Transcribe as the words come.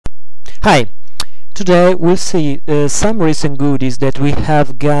Hi, today we'll see some recent goodies that we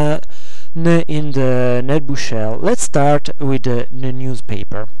have got in the netbook shell. Let's start with the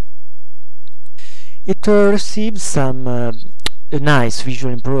newspaper. It receives some nice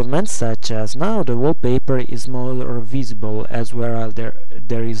visual improvements, such as now the wallpaper is more visible, as well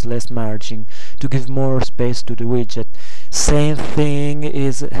there is less margin to give more space to the widget. Same thing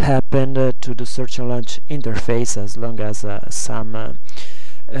is happened to the search and launch interface, as long as some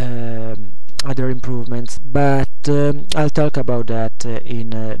other improvements, but I'll talk about that in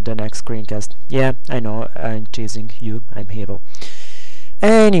the next screencast. Yeah, I know, I'm teasing you, I'm evil.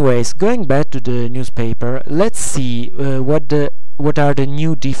 Anyways, going back to the newspaper, let's see what are the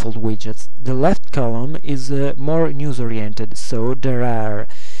new default widgets. The left column is more news-oriented, so there are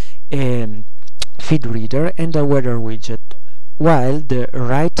a feed reader and a weather widget, while the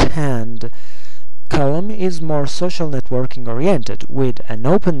right-hand column is more social networking oriented, with an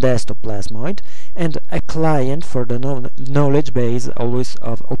open desktop plasmoid and a client for the knowledge base, always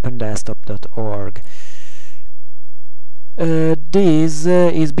of opendesktop.org. This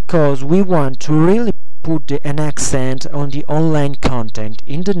is because we want to really put an accent on the online content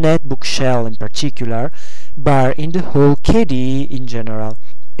in the netbook shell in particular, but in the whole KDE in general.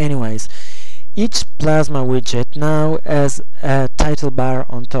 Anyways, each Plasma widget now has a title bar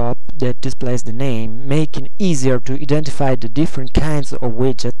on top that displays the name, making it easier to identify the different kinds of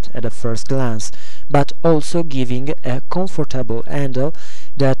widget at a first glance, but also giving a comfortable handle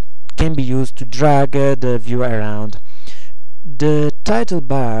that can be used to drag the view around. The title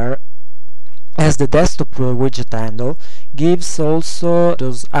bar, as the desktop widget handle, gives also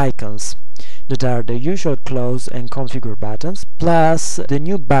those icons that are the usual close and configure buttons, plus the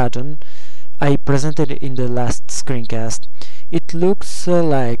new button I presented in the last screencast. It looks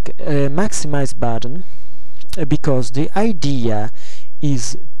like a maximize button because the idea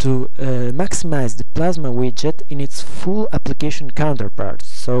is to maximize the Plasma widget in its full application counterpart.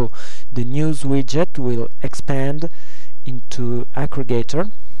 So the news widget will expand into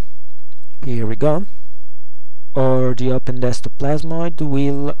aggregator. Here we go. Or the Open Desktop Plasmoid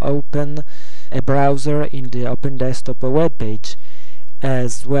will open a browser in the Open Desktop web page,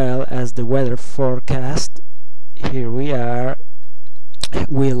 as well as the weather forecast. Here we are,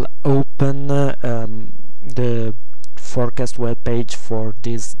 will open the forecast web page for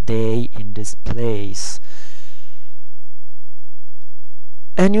this day in this place.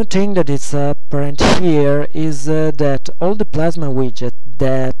 A new thing that is apparent here is that all the Plasma widgets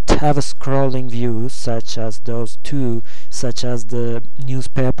that have a scrolling view, such as those two, such as the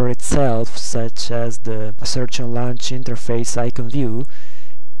newspaper itself, such as the search and launch interface icon view,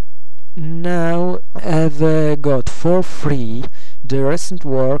 now have got for free the recent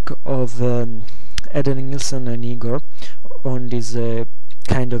work of Eden Nilsson and Igor on this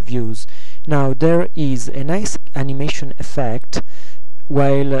kind of views. Now there is a nice animation effect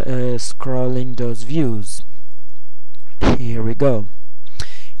while scrolling those views. Here we go.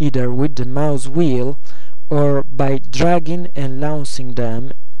 Either with the mouse wheel or by dragging and launching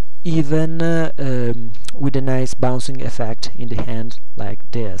them, even with a nice bouncing effect in the hand like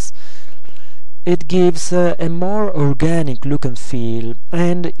this. It gives a more organic look and feel,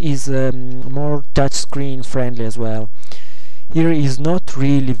 and is more touchscreen friendly as well. Here is not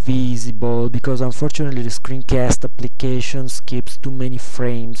really visible because unfortunately the screencast application skips too many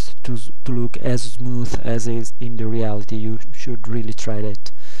frames to look as smooth as is in the reality. You should really try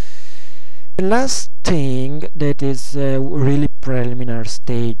that. The last thing that is a really preliminary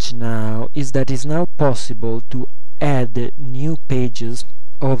stage now is that it's now possible to add new pages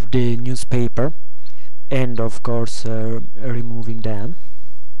of the newspaper, and of course removing them.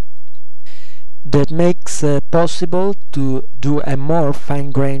 That makes possible to do a more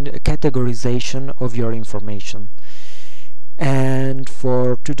fine-grained categorization of your information. And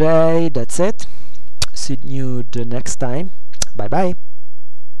for today, that's it. See you the next time. Bye bye.